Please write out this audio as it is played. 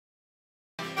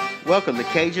Welcome to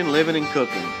Cajun Living and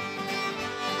Cooking.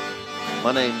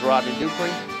 My name's Rodney Dupree,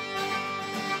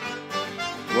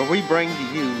 where we bring to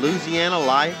you Louisiana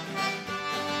life,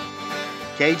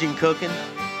 Cajun cooking,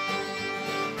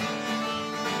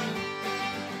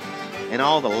 and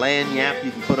all the land yap you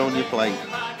can put on your plate.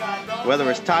 Whether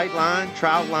it's tight line,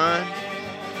 trout line,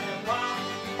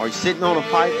 or you're sitting on a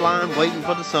pipeline waiting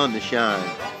for the sun to shine,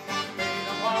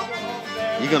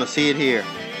 you're going to see it here.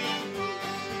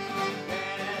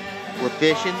 We're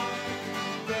fishing,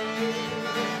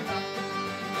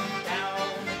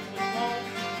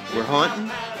 we're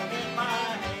hunting,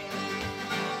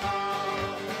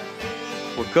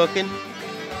 we're cooking,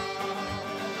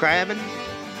 crabbing,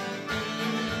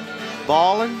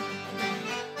 balling,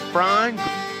 frying,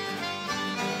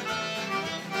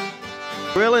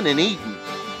 grilling, and eating.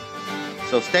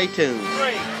 So stay tuned. You're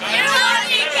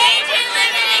watching Cajun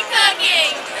Living and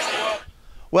Cooking.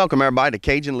 Welcome everybody to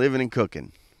Cajun Living and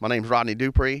Cooking. My name's Rodney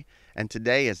Dupree, and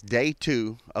today is day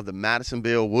 2 of the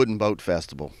Madisonville Wooden Boat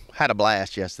Festival. Had a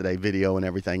blast yesterday, video and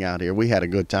everything out here. We had a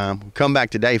good time. We'll come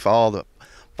back today for all the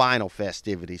final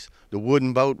festivities. The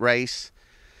wooden boat race,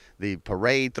 the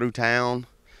parade through town.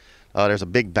 There's a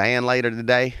big band later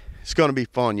today. It's going to be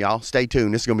fun, y'all. Stay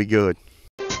tuned. This is going to be good.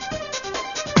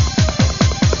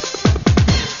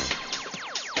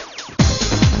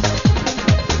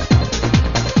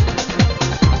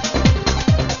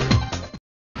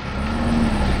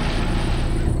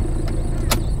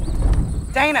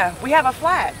 Dana, we have a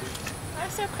flat.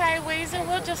 That's okay, Weezer.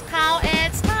 We'll just call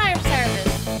Ed's Tire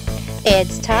Service.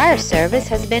 Ed's Tire Service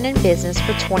has been in business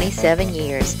for 27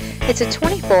 years. It's a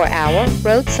 24-hour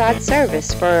roadside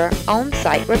service for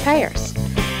on-site repairs.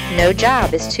 No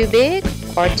job is too big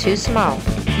or too small.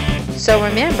 So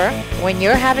remember, when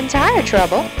you're having tire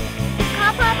trouble,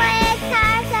 Call Papa Ed's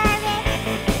Tire Service.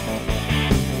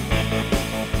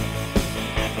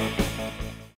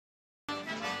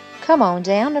 come on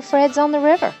down to Fred's on the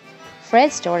River.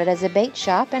 Fred started as a bait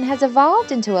shop and has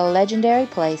evolved into a legendary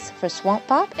place for swamp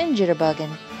pop and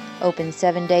jitterbugging. Open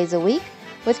 7 days a week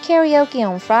with karaoke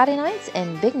on Friday nights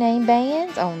and big-name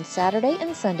bands on Saturday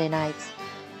and Sunday nights.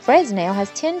 Fred's now has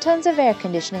 10 tons of air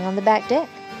conditioning on the back deck,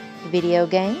 video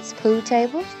games, pool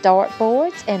tables, dart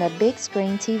boards, and a big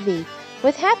screen TV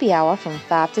with happy hour from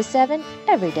 5 to 7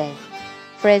 every day.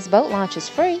 Fred's boat launch is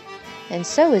free, and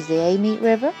so is the Amite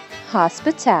River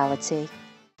hospitality.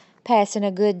 Passing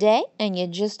a good day and you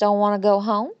just don't want to go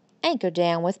home? Anchor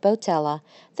down with Boatella.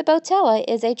 The Boatella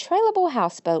is a trailable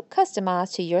houseboat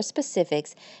customized to your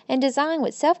specifics and designed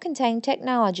with self-contained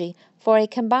technology for a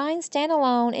combined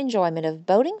standalone enjoyment of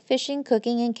boating, fishing,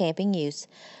 cooking, and camping use.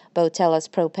 Boatella's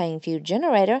propane-fueled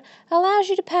generator allows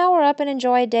you to power up and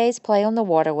enjoy a day's play on the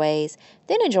waterways,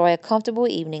 then enjoy a comfortable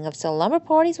evening of slumber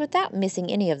parties without missing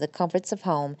any of the comforts of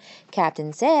home.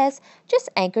 Captain says, just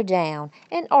anchor down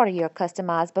and order your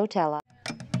customized Boatella.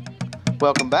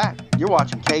 Welcome back. You're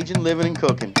watching Cajun Living and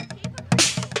Cooking.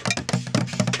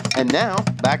 And now,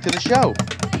 back to the show.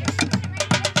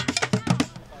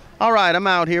 All right, I'm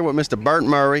out here with Mr. Bert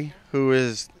Murray, who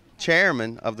is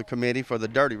chairman of the committee for the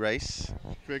Dirty Race.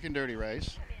 Quick and Dirty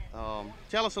Race.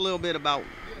 Tell us a little bit about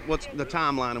what's the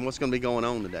timeline and what's going to be going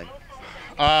on today.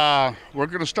 We're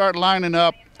going to start lining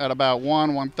up at about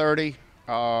 1:30.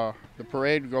 The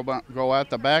parade will go out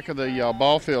the back of the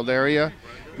ball field area,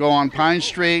 go on Pine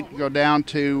Street, go down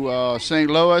to St.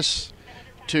 Louis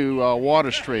to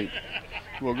Water Street.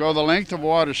 We'll go the length of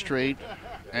Water Street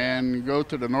and go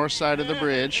to the north side of the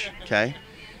bridge. Okay.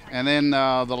 And then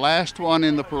the last one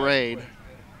in the parade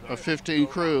of 15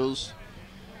 crews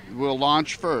will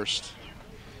launch first.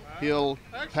 He'll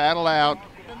paddle out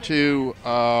to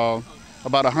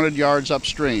about 100 yards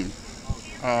upstream,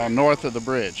 north of the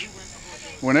bridge.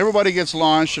 When everybody gets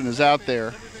launched and is out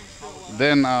there,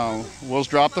 then we'll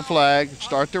drop the flag,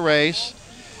 start the race,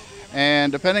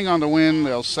 and depending on the wind,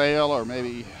 they'll sail or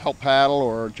maybe help paddle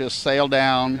or just sail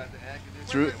down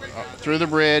through the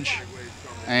bridge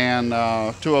and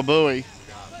to a buoy,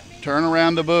 turn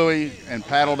around the buoy and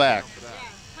paddle back.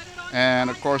 And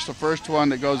of course the first one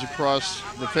that goes across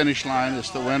the finish line is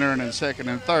the winner, and then second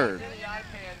and third.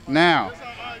 Now,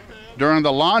 during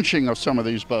the launching of some of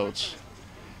these boats,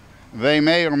 they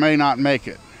may or may not make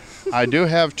it. I do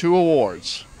have 2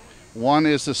 awards. One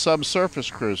is the Subsurface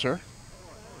Cruiser,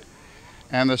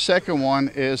 and the second one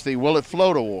is the Will It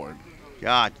Float Award.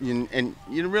 God, and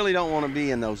you really don't want to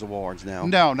be in those awards now.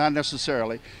 No, not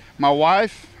necessarily. My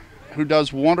wife, who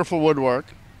does wonderful woodwork,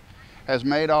 has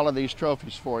made all of these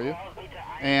trophies for you.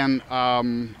 And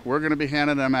we're going to be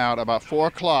handing them out about 4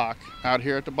 o'clock out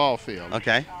here at the ball field.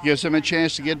 Okay. Gives them a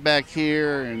chance to get back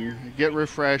here and get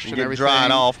refreshed and get everything.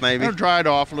 dried off, maybe. They're dried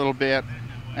off a little bit.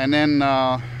 and then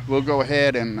we'll go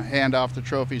ahead and hand off the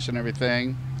trophies and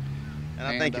everything. And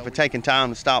I thank you for taking time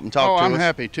to stop and talk to us. I'm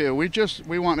happy too.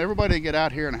 We want everybody to get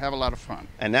out here and have a lot of fun.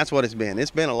 And that's what it's been. It's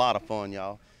been a lot of fun,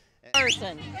 y'all.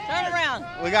 Person, turn around.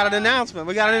 We got an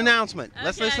announcement.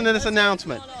 Let's listen to this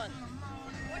announcement.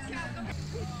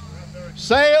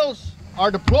 Sails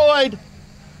are deployed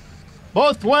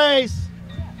both ways.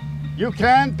 You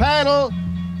can paddle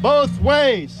both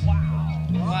ways.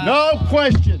 No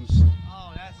questions.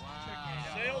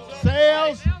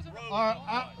 Sails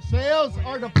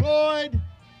are deployed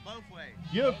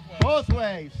both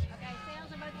ways.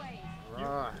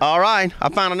 All right, I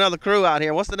found another crew out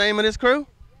here. What's the name of this crew?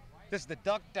 This is the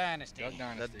Duck Dynasty.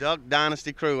 The Duck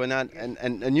Dynasty crew,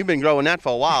 and you've been growing that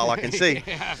for a while, I can see.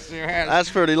 Yeah, sure has. That's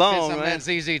pretty long, Some man. of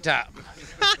that ZZ Top.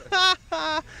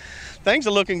 Things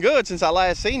are looking good since I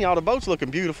last seen y'all. The boat's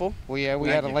looking beautiful. Well, yeah, we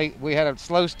had a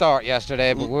slow start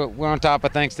yesterday, but we're on top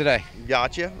of things today.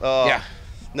 Gotcha. Yeah.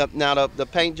 Now the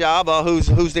paint job.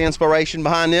 Who's the inspiration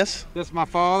behind this? This is my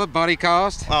father, Buddy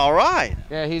Cost. All right.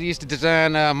 Yeah, he used to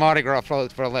design Mardi Gras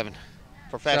floats for a living.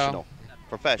 Professional.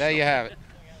 Professional. There you have it.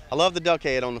 I love the duck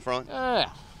head on the front. Yeah.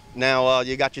 Now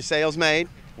you got your sails made.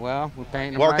 Well, we're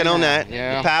painting them Working right on now. that.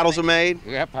 Yeah. The paddles are made.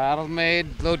 We got paddles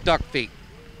made, little duck feet.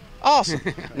 Awesome.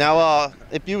 Now,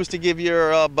 if you was to give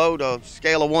your boat a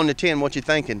scale of 1 to 10, what you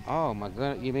thinking? Oh my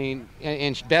goodness, you mean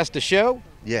in best of show?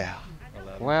 Yeah.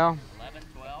 Well,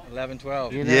 11,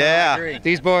 12. you know, Yeah.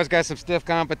 these boys got some stiff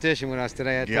competition with us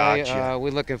today. I tell you, Gotcha.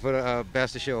 we're looking for the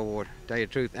best of show award. Tell you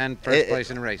the truth, and first place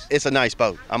in the race. It's a nice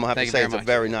boat. I'm gonna have Thank to you say very it's a much.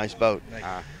 very nice boat.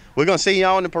 We're gonna see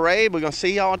y'all in the parade. We're gonna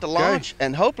see y'all at the launch,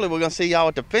 and hopefully we're gonna see y'all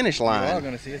at the finish You're all line.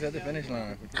 going to see us at the finish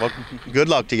line. Well, good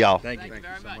luck to y'all. Thank you.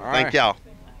 Thank y'all.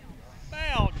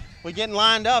 We're getting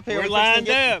lined up here. We're lined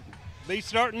up. Be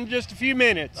starting in just a few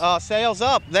minutes. Sails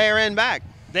up, there and back.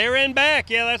 There and back.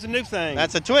 Yeah, that's a new thing.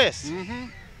 That's a twist.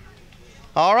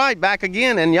 All right, back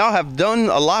again, and y'all have done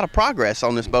a lot of progress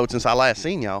on this boat since I last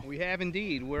seen y'all. We have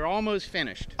indeed. We're almost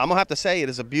finished. I'm gonna have to say it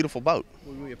is a beautiful boat.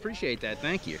 We appreciate that.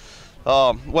 Thank you.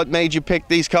 What made you pick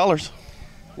these colors?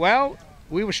 Well,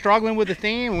 we were struggling with the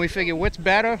theme, and we figured what's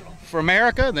better for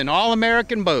America than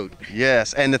all-American boat.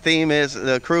 Yes, and the theme is,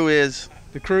 the crew is?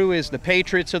 The crew is the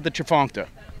Patriots of the Tchefuncte.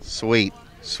 Sweet,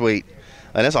 sweet.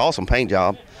 And that's an awesome paint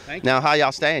job. Thank you. Now, how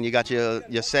y'all stand? You got your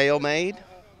sail made?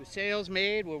 The sail's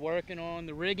made. We're working on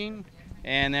the rigging,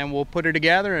 and then we'll put it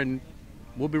together, and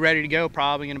we'll be ready to go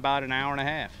probably in about an hour and a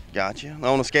half. Gotcha.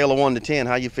 On a scale of 1 to 10,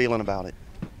 how you feeling about it?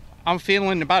 I'm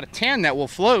feeling about a 10 that will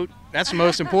float. That's the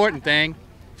most important thing.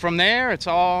 From there, it's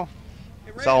all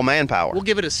manpower. We'll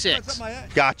give it a 6.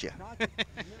 Gotcha.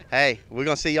 Hey, we're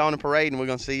going to see y'all in the parade, and we're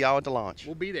going to see y'all at the launch.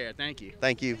 We'll be there. Thank you.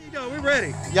 Thank you. We're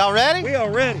ready. Y'all ready? We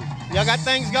are ready. Y'all got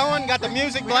things going? Got the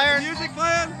music blaring? We got the music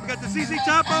playing. We got the CC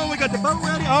top on. We got the boat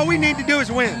ready. All we need to do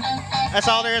is win. That's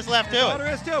all there is left to All it.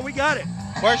 there is to it. We got it.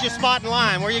 Where's your spot in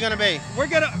line? Where are you going to be?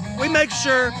 We make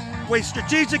sure we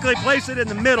strategically place it in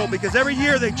the middle, because every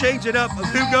year they change it up of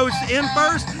who goes in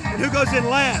first and who goes in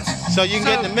last. So you can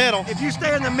get in the middle. If you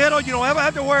stay in the middle, you don't ever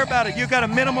have to worry about it. You got a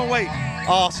minimum weight.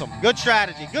 Awesome. Good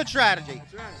strategy. Good strategy.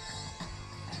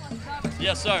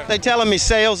 Yes, sir. They telling me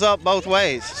sails up both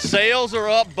ways. Sails are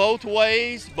up both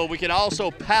ways, but we can also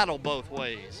paddle both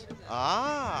ways.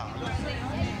 Ah.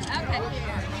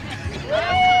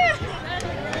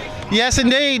 Yes,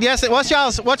 indeed. Yes. What's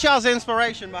y'all's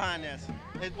inspiration behind this?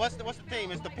 What's the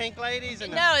theme? It's the Pink Ladies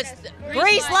and No, it's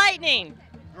Grease Lightning.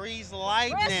 Grease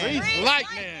Lightning. Grease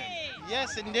Lightning.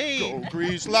 Yes, indeed. Go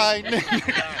Grease Lightning.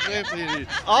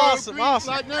 Awesome, Go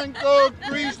awesome. Grease Lightning. Go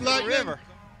Grease Lightning. River.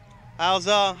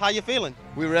 How you feeling?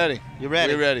 We ready. You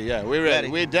ready? We're ready, yeah. We're ready. Ready.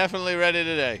 We're definitely ready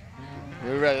today.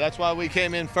 We're ready. That's why we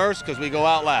came in first, because we go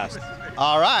out last.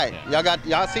 All right.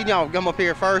 Y'all seen y'all come up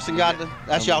here first and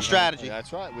that's y'all strategy.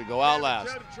 That's right. We go out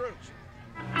last.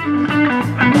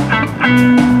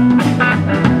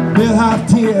 We'll have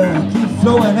tears keep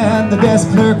flowing, and the desk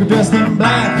clerk are dressed in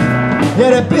black.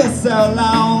 Yeah, they've been so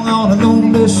long on a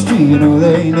lonely street, you know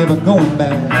they ain't never going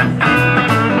back.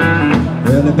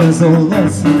 Well, they've been so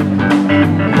lonesome.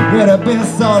 Yeah, they've been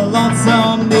so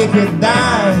lonesome they could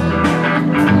die.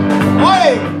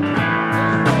 Oi!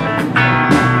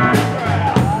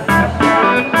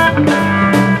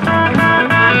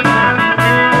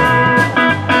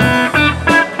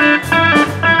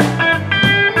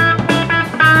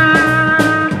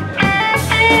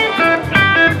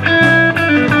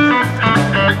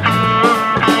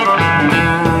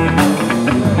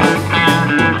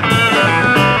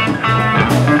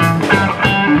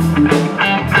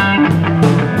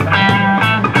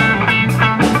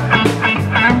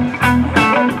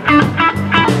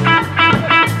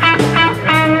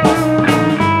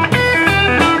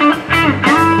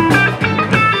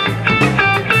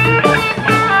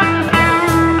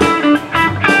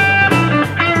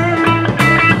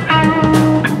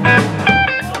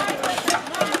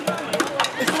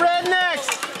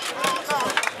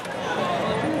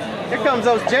 comes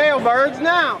those jailbirds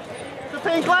now. The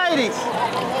pink ladies.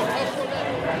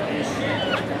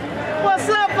 What's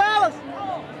up, fellas?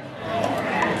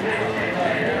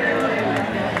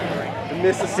 The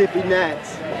Mississippi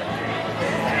Gnats.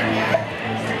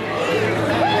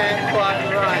 Gnats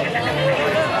quite right.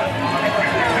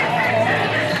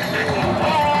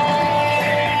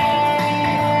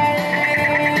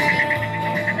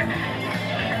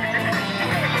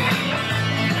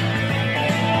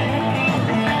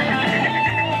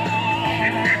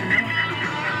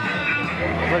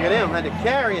 Look at them, had to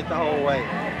carry it the whole way.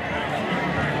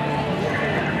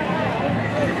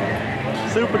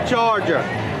 Supercharger.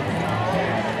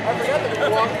 I forgot to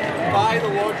walk by the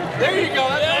water. There you go,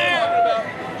 that's what I'm talking about.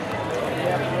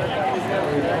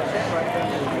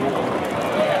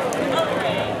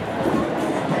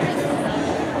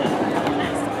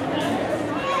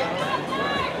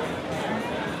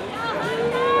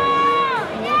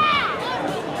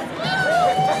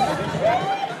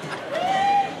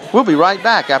 We'll be right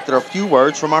back after a few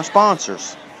words from our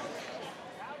sponsors.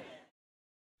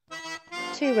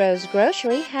 Two Rose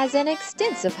Grocery has an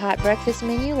extensive hot breakfast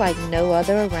menu like no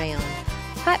other around.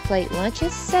 Hot plate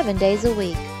lunches 7 days a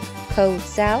week. Cold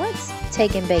salads,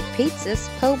 take and bake pizzas,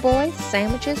 po' boys,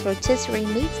 sandwiches, rotisserie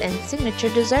meats, and signature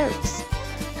desserts.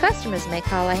 Customers may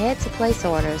call ahead to place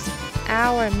orders.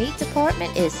 Our meat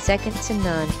department is second to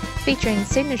none, featuring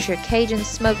signature Cajun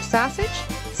smoked sausage,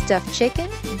 stuffed chicken,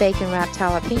 bacon-wrapped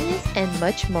jalapenos, and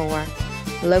much more.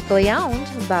 Locally owned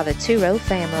by the Two Row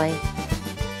family.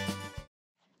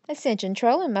 Ascension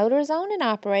Trolling Motor is owned and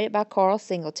operated by Carl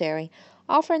Singletary,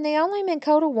 offering the only Minn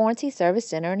Kota warranty service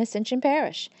center in Ascension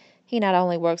Parish. He not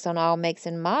only works on all makes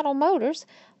and model motors,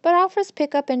 but offers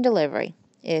pickup and delivery.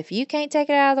 If you can't take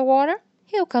it out of the water,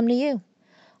 he'll come to you.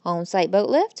 On-site boat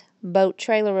lift, boat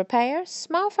trailer repair,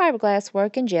 small fiberglass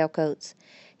work, and gel coats.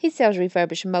 He sells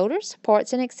refurbished motors,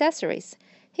 parts, and accessories.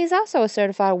 He's also a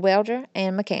certified welder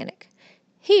and mechanic.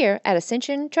 Here at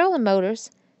Ascension Trolling Motors,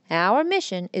 our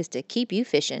mission is to keep you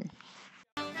fishing.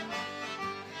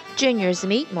 Junior's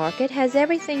Meat Market has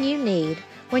everything you need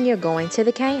when you're going to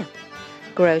the camp.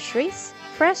 Groceries,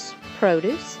 fresh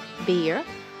produce, beer,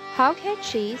 hoghead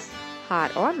cheese,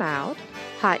 hot or mild,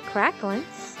 hot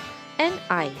cracklings, and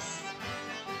ice.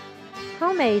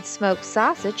 Homemade smoked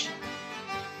sausage,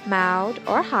 mild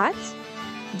or hot,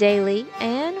 daily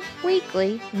and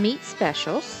weekly meat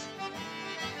specials,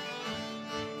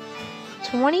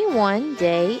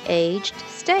 21-day aged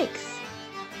steaks.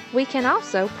 We can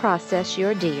also process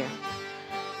your deer.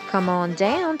 Come on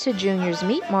down to Junior's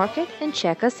Meat Market and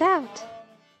check us out.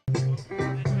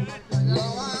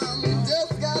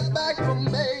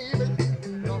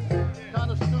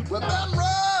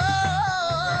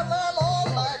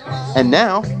 And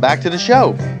now, back to the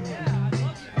show.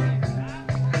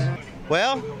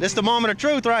 Well, this is the moment of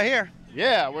truth right here.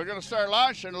 Yeah, we're going to start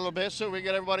launching a little bit so we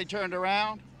get everybody turned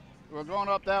around. We're going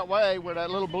up that way where that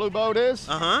little blue boat is.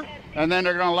 Uh-huh. And then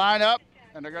they're going to line up,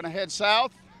 and they're going to head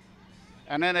south.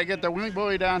 And then they get the wing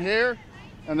buoy down here,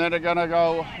 and then they're going to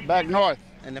go back north.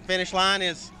 And the finish line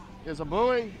is a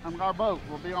buoy, and our boat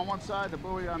will be on one side, the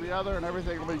buoy on the other, and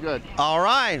everything will be good. all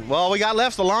right. Well, we got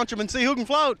left to launch them and see who can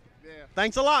float. Yeah.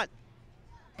 Thanks a lot.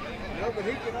 No, but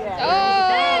he can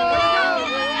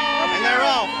And they're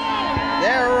off.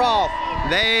 They're off.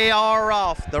 They are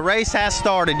off. The race has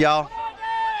started, y'all.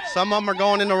 Some of them are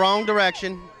going in the wrong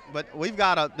direction, but we've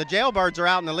got the jailbirds are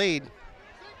out in the lead.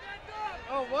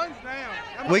 Oh, one's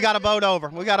down. We got a boat over.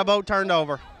 We got a boat turned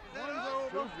over.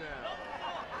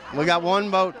 We got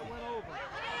one boat.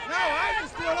 No, ours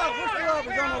is still up. We're still up.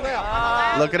 It's on the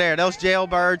left. Look at there. Those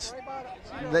jailbirds,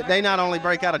 they not only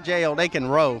break out of jail, they can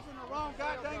row.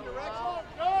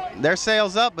 Their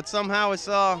sail's up, but somehow it's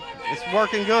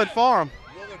working good for them.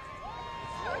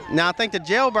 Now, I think the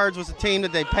Jailbirds was a team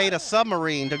that they paid a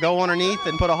submarine to go underneath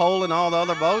and put a hole in all the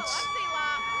other boats.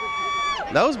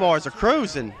 Those boys are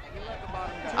cruising.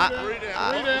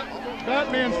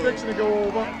 Batman's fixing to go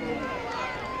over.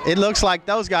 It looks like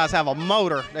those guys have a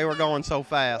motor. They were going so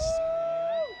fast.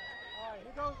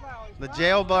 The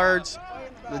Jailbirds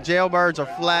are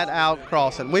flat out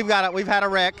crossing. We've had a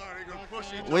wreck.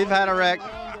 We've had a wreck.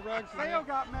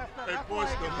 They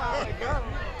pushed them.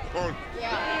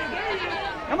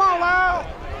 Come on, Lyle.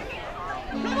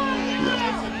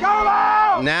 Go,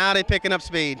 Lyle. Now they're picking up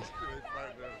speed.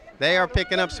 They are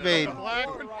picking up speed.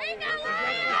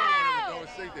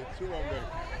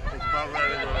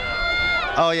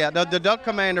 Oh yeah, the Duck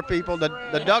Commander people,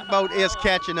 the duck boat is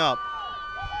catching up.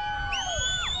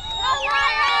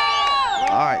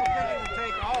 All right.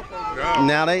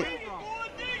 Now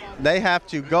they have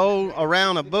to go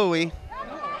around a buoy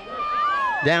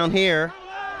down here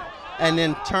and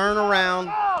then turn around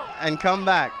and come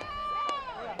back.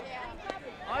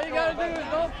 All you gotta do is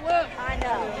don't flip. I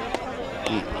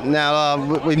know. Now,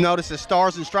 we've noticed the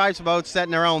Stars and Stripes boats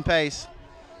setting their own pace.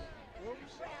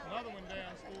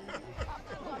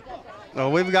 Oh,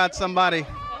 we've got somebody.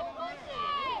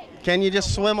 Can you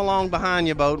just swim along behind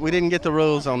your boat? We didn't get the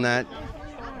rules on that.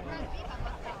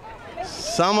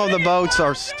 Some of the boats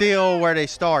are still where they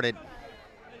started.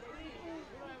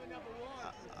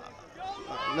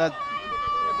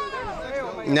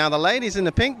 Now the ladies in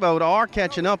the pink boat are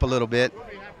catching up a little bit.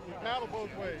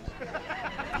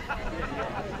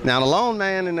 Now the lone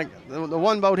man in the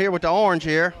one boat here with the orange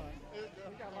here,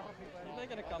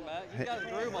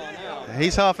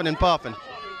 he's huffing and puffing.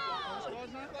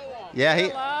 Yeah, he.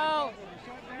 You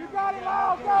got it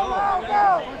all.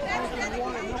 Go.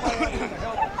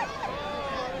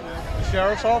 The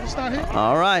sheriff's office not here?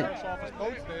 All right.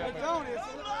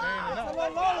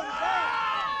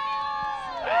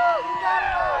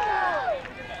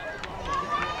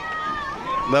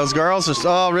 Those girls are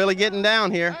all really getting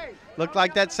down here. Looked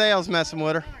like that sail's messing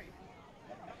with her.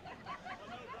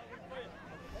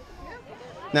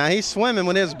 Now he's swimming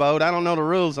with his boat. I don't know the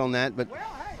rules on that, but.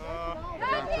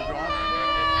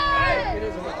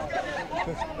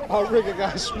 I'll rig a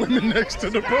guy swimming next to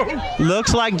the boat.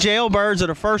 Looks like jailbirds are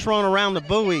the first run around the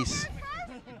buoys.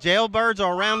 Jailbirds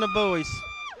are around the buoys.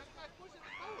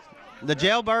 The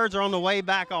jailbirds are on the way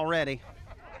back already.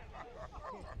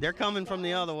 They're coming from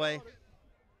the other way.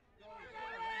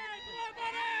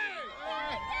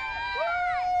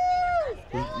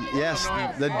 Yes,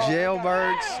 the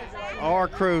jailbirds are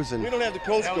cruising. We don't have the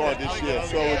Coast Guard this year,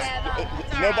 so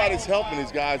nobody's helping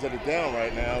these guys that are down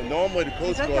right now. Normally the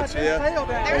Coast Guard's here. The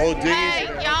whole dinghies.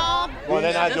 Well,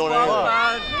 they're not doing anything.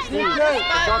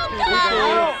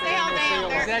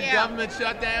 Is that government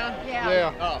shutdown?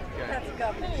 Yeah. Oh,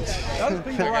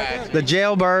 okay. The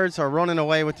jailbirds are running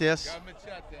away with this.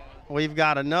 We've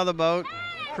got another boat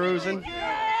cruising.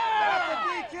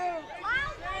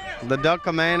 The duck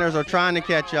commanders are trying to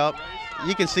catch up.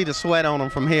 You can see the sweat on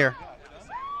them from here.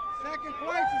 Second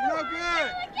place is no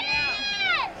good.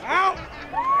 Out.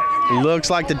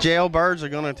 Looks like the jailbirds are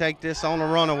going to take this on a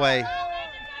runaway.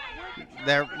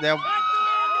 They'll. Duck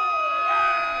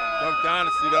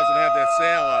Dynasty doesn't have that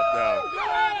sail up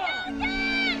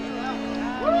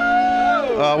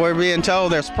though. We're being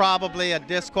told there's probably a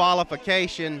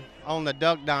disqualification on the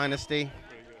Duck Dynasty.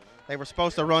 They were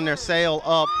supposed to run their sail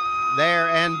up there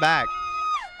and back.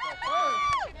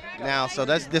 Now, so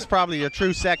this probably your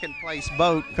true second place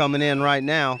boat coming in right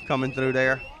now, coming through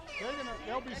there.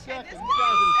 They'll be second. You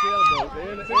guys in the sailboat.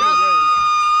 They're in the race.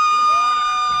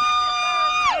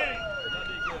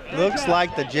 Looks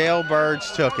like the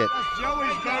jailbirds took it.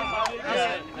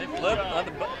 They flipped at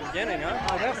the beginning, huh?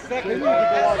 Oh, that's second.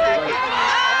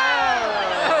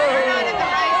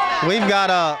 We've got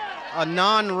a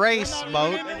non-race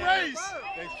boat.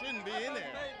 They shouldn't be in there.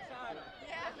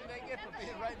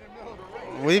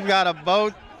 We've got a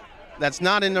boat that's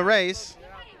not in the race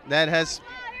that has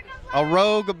a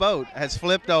rogue boat has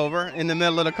flipped over in the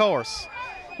middle of the course.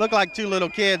 Look like two little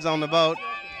kids on the boat.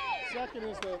 Second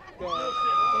is the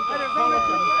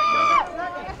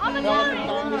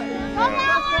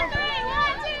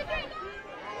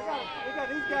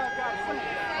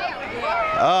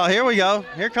Oh, here we go.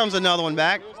 Here comes another one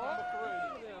back.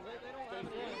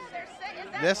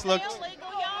 This looks.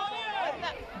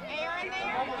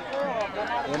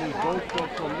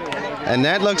 And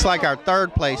that looks like our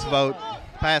third place boat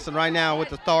passing right now with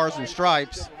the Stars and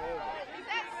Stripes.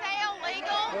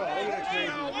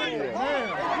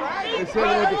 They said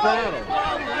it with the paddle.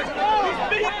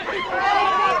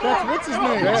 That's what's his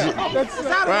name? That's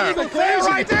illegal sail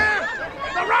right there.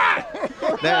 The right.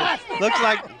 There looks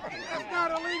like. That's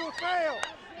not a legal sail.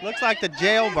 Looks like the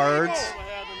jailbirds.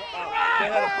 They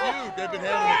had a feud. They've been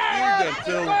having a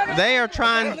feud until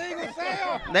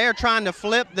They are trying to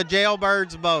flip the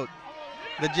jailbirds boat.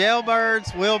 The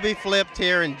jailbirds will be flipped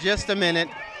here in just a minute.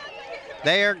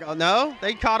 They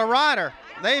caught a rider.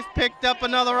 They've picked up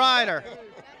another rider.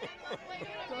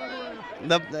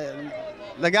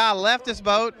 The guy left his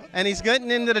boat and he's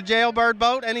getting into the jailbird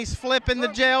boat and he's flipping the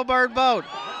jailbird boat.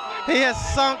 He has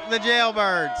sunk the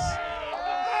jailbirds.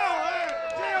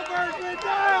 Jailbirds went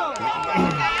down.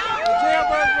 The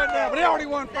jailbirds went down, but they already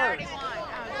won first.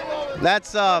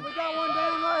 That's We got one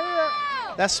down right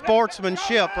here. that's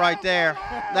sportsmanship right there.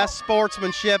 That's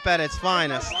sportsmanship at its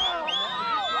finest.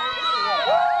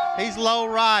 He's low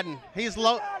riding. He is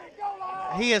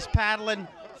paddling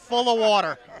full of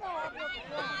water.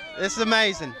 This is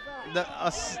amazing. The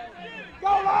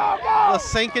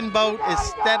sinking boat is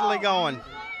steadily going.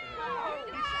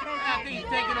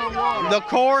 The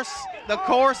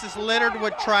course is littered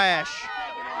with trash.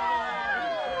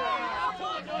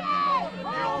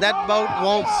 That boat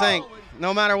won't sink.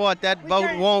 No matter what, that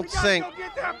boat won't sink.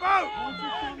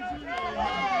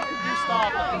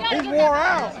 He's wore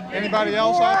out. Anybody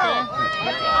else out there?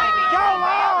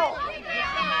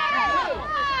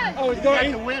 Oh,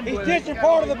 he's ditching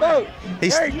part of the boat.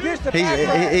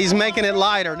 He's making it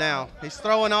lighter now. He's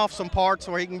throwing off some parts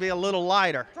where he can be a little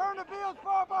lighter. Turn the bills,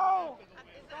 Bobo.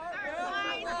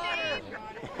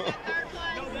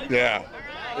 Yeah.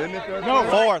 Isn't it No,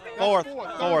 fourth.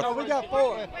 No, we got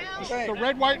fourth. The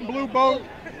red, white, and blue boat,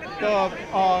 the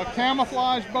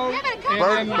camouflage boat.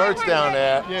 Bert's down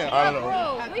there. Yeah. I don't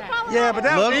know. Yeah, but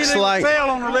that was Looks easy to like- sail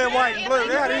on the red, white, and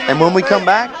blue. And when we come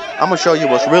back, I'm gonna show you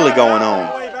what's really going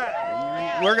on.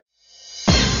 We're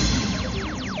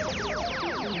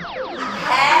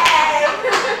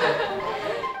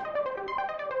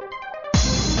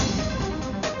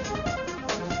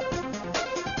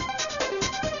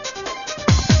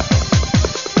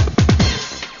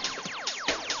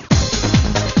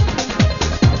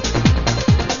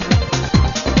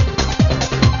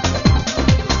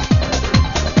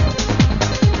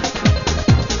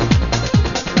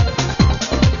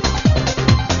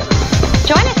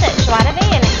Join us at Schwadaby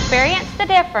and experience the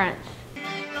difference.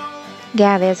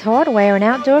 Galvez Hardware and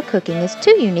Outdoor Cooking is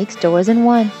 2 unique stores in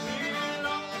one.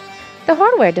 The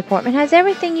hardware department has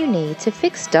everything you need to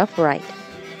fix stuff right.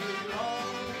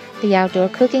 The outdoor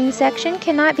cooking section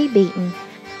cannot be beaten.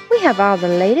 We have all the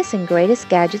latest and greatest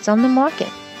gadgets on the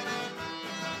market.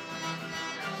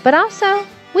 But also,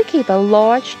 we keep a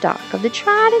large stock of the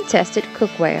tried and tested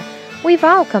cookware we've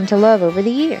all come to love over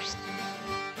the years.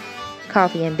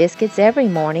 Coffee and biscuits every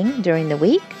morning during the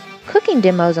week, cooking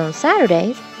demos on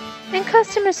Saturdays, and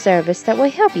customer service that will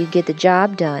help you get the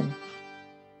job done.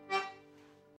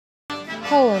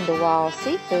 Hole in the Wall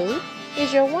Seafood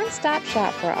is your one-stop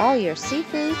shop for all your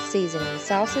seafood, seasoning,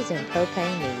 sauces, and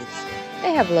propane needs.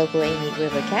 They have local Amite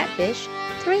River catfish,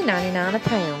 $3.99 a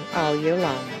pound all year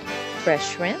long.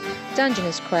 Fresh shrimp,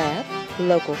 Dungeness crab,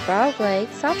 local frog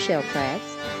legs, soft-shell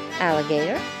crabs,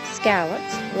 alligator,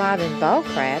 scallops, live and ball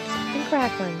crabs, and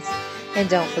cracklings. And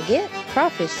don't forget,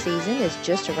 crawfish season is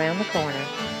just around the corner.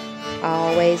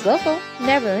 Always local,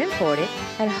 never imported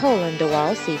at Hole in the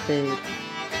Wall Seafood.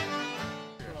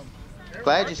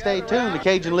 glad you stayed tuned to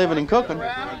Cajun Living and Cooking.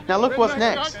 Now look what's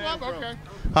next. All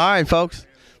right, folks.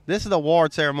 This is the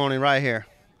award ceremony right here.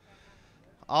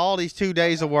 All these 2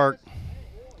 days of work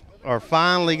are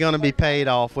finally going to be paid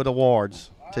off with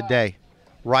awards today,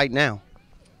 right now.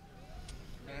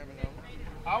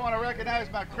 I want to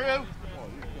recognize my crew.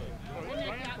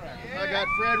 I got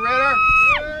Fred Ritter,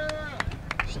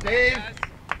 Steve,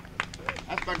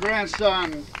 that's my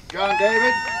grandson, John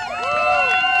David.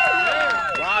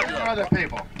 Roger. Other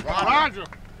people.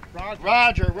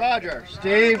 Roger.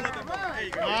 Steve.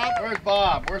 Bob. Where's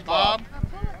Bob? Where's Bob?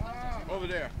 Over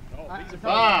there.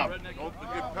 Bob.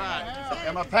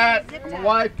 And my Pat, my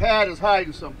wife Pat is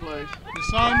hiding someplace. The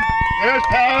son. There's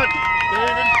Pat.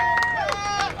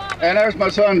 David. And there's my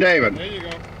son David. There you go.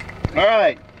 All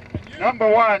right. Number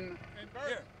one.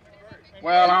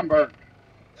 Well, I'm Bert.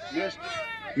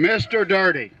 Mr.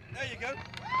 Dirty. There you go.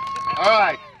 All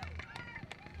right.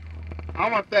 I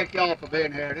want to thank y'all for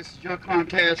being here. This is your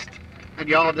contest, and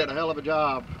y'all did a hell of a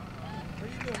job.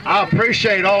 I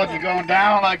appreciate all of you going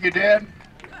down like you did.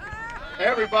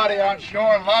 Everybody on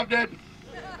shore loved it.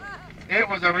 It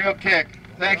was a real kick.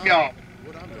 Thank y'all.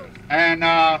 And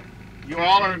you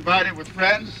all are invited with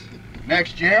friends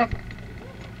next year.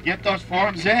 Get those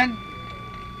forms in,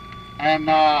 and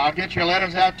I'll get your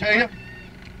letters out to you.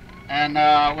 And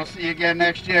we'll see you again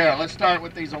next year. Let's start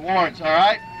with these awards, all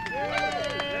right?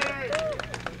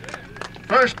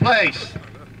 First place,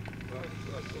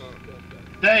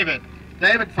 David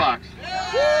Fox.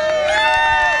 All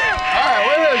right,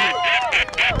 where is he?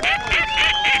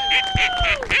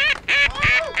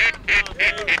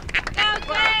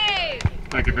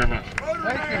 Thank you very much.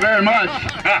 Thank you very much.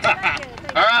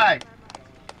 All right.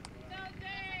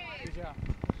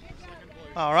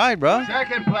 All right, bro.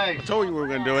 Second place. I told you we were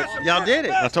going to do it. Y'all did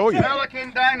it. I told you.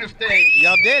 Pelican Dynasty.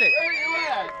 Y'all did it. Where you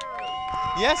at?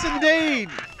 Yes, indeed.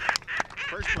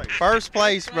 First place. First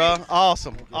place, bro.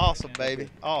 Awesome. Awesome, baby.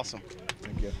 Awesome.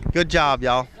 Thank you. Good job,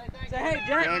 y'all. Say, hey,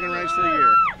 Jack. Dragon race for a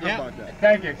year. How Yeah. about that?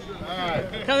 Thank you. All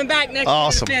right. Coming back next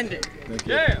Awesome. year to defend it. Thank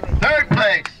you. Yeah. Third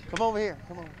place. Come over here.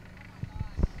 Come on.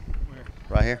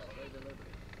 Right here.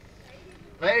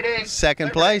 Ladies.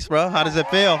 Second place, bro. How does it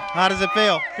feel? How does it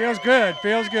feel? Feels good.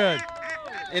 Feels good.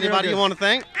 Anybody you want to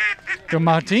thank? To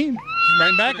my team.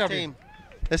 Right back The of you. team.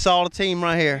 It's all the team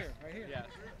right here.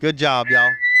 Good job,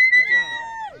 y'all.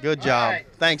 Good job. Right.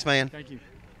 Thanks, man. Thank you.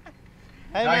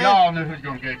 Hey, now man. y'all knew who's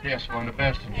gonna get this one, the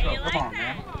best in show. Come on,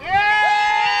 man.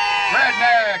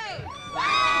 Redneck.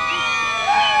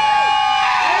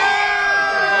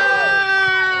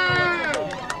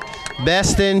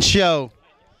 Best in show.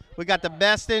 We got the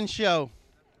best in show.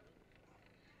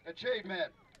 Achievement.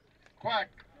 Quack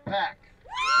Pack.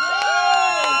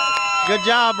 Good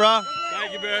job, bro.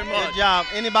 Thank you very much. Good job.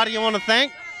 Anybody you want to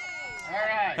thank? All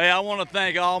right. Hey, I want to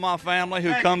thank all my family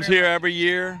who comes here every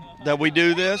year that we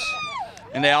do this,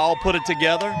 and they all put it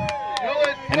together.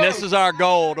 And this is our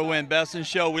goal, to win Best in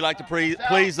Show. We like to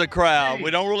please the crowd.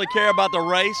 We don't really care about the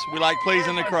race. We like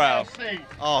pleasing the crowd.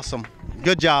 Awesome.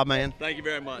 Good job, man. Thank you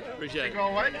very much. Appreciate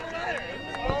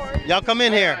it. Y'all come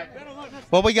in here.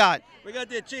 What we got? We got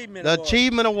the Achievement The Award.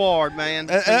 Achievement Award, man.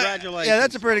 Congratulations. Yeah,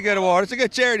 that's a pretty good award. It's a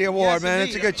good charity award, Yes, man.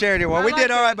 indeed. It's a good charity award. We did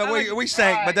all right, but we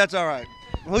sank, but that's all right.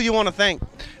 Who you want to thank?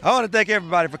 I want to thank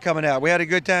everybody for coming out. We had a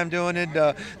good time doing it.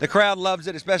 The crowd loves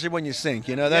it, especially when you sink.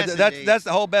 You know, Yes, that's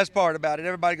the whole best part about it.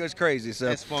 Everybody goes crazy. So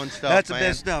It's fun stuff, That's man. the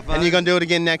best stuff. And you're going to do it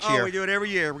again next year? Oh, we do it every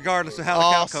year, regardless of how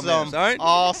the outcome is. All right?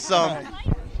 Awesome.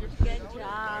 Good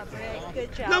job, Rick.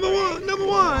 Good job. Number one. Number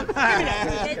one. Good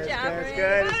job, Rick. It's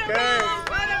good.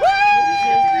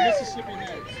 Mississippi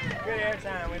Nats. Good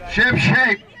airtime. Ship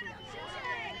Shape.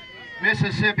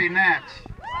 Mississippi Nats.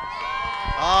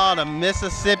 Oh, the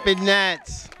Mississippi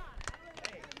Nats.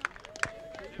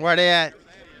 Where they at?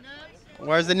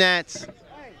 Where's the Nats?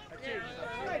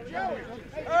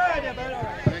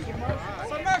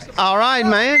 All right,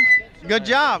 man. Good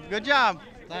job. Good job.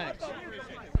 Thanks.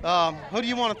 Who do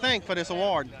you want to thank for this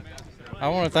award? I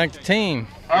want to thank the team.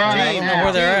 right, I don't know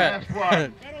where they're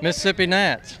at. Mississippi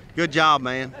Nats. Good job,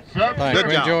 man. Thanks. Good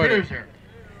We job. enjoyed it.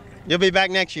 You'll be back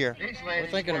next year. We're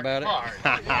thinking about it.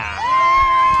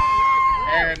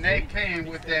 And they came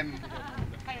within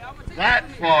that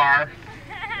far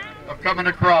of coming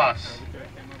across.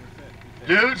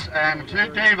 Dudes and two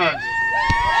divas.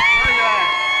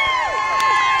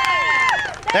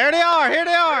 There they are. Here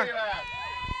they are.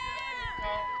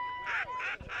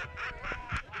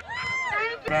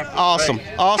 Awesome.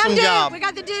 Awesome Come, dudes. job. We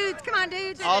got the dudes. Come on,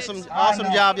 dudes. Awesome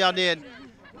job y'all did.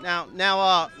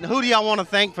 Now, who do y'all want to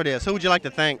thank for this? Who would you like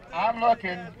to thank? I'm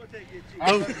looking. We'd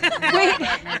like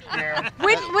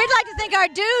to thank our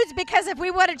dudes, because if we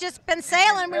would have just been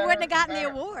sailing, we wouldn't have gotten the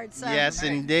award. So Yes,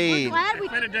 indeed. glad we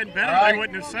If it had done better, they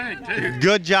wouldn't have sank, too.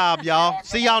 Good job, y'all.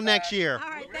 See y'all next year.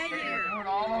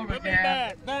 All over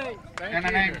again. And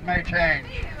the names may change.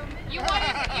 You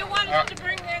want us to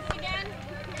bring this again?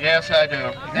 Yes, I do.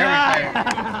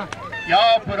 Everything.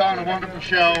 Y'all put on a wonderful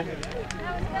show.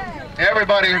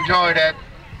 Everybody enjoyed it.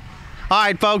 All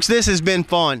right, folks, this has been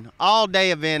fun.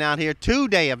 All-day event out here,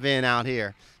 2-day event out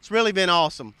here. It's really been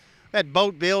awesome. We had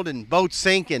boat building, boats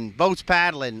sinking, boats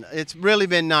paddling. It's really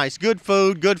been nice. Good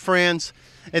food, good friends.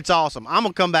 It's awesome. I'm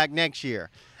going to come back next year.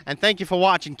 And thank you for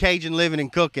watching Cajun Living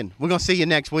and Cooking. We're going to see you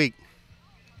next week.